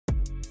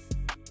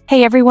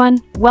Hey everyone,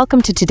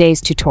 welcome to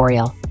today's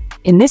tutorial.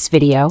 In this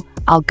video,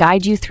 I'll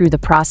guide you through the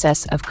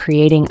process of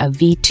creating a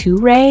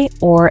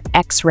V2Ray or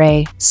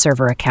XRay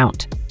server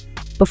account.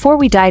 Before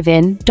we dive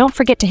in, don't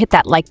forget to hit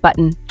that like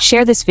button,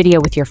 share this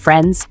video with your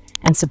friends,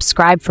 and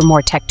subscribe for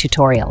more tech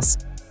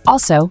tutorials.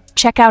 Also,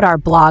 check out our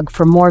blog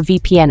for more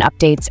VPN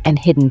updates and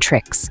hidden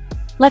tricks.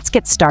 Let's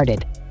get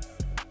started.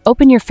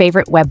 Open your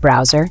favorite web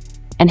browser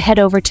and head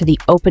over to the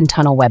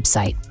OpenTunnel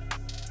website.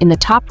 In the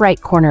top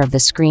right corner of the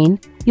screen,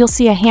 you'll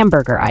see a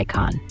hamburger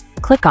icon.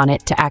 Click on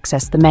it to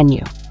access the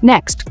menu.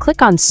 Next,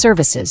 click on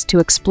Services to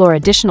explore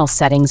additional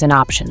settings and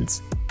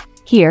options.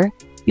 Here,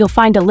 you'll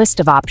find a list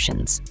of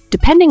options.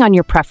 Depending on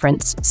your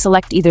preference,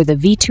 select either the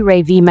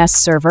V2Ray VMess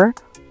server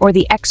or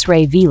the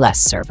XRay VLess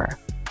server.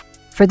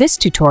 For this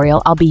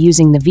tutorial, I'll be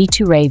using the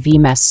V2Ray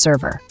VMess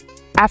server.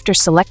 After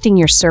selecting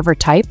your server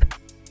type,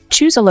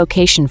 choose a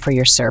location for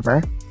your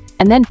server,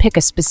 and then pick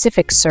a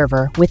specific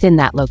server within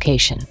that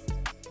location.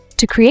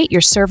 To create your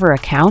server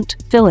account,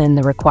 fill in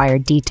the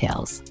required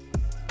details.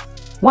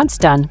 Once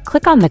done,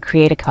 click on the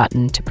Create a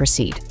button to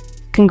proceed.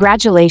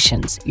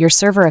 Congratulations, your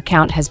server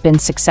account has been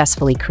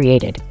successfully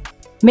created.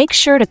 Make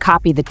sure to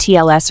copy the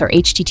TLS or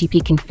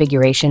HTTP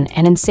configuration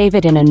and save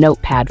it in a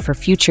notepad for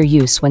future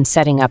use when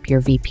setting up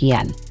your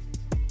VPN.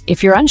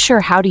 If you're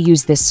unsure how to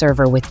use this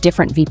server with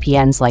different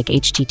VPNs like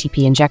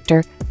HTTP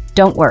Injector,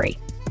 don't worry,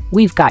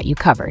 we've got you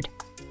covered.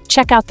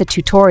 Check out the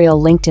tutorial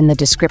linked in the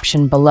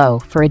description below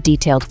for a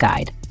detailed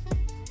guide.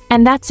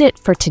 And that's it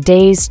for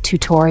today's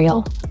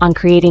tutorial on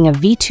creating a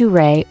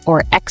V2Ray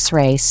or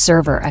XRay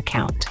server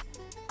account.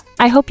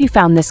 I hope you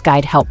found this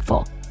guide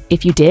helpful.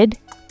 If you did,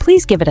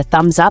 please give it a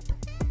thumbs up,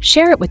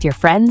 share it with your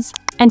friends,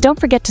 and don't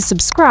forget to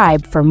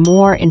subscribe for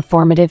more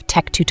informative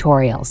tech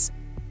tutorials.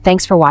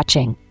 Thanks for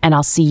watching, and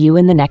I'll see you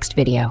in the next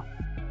video.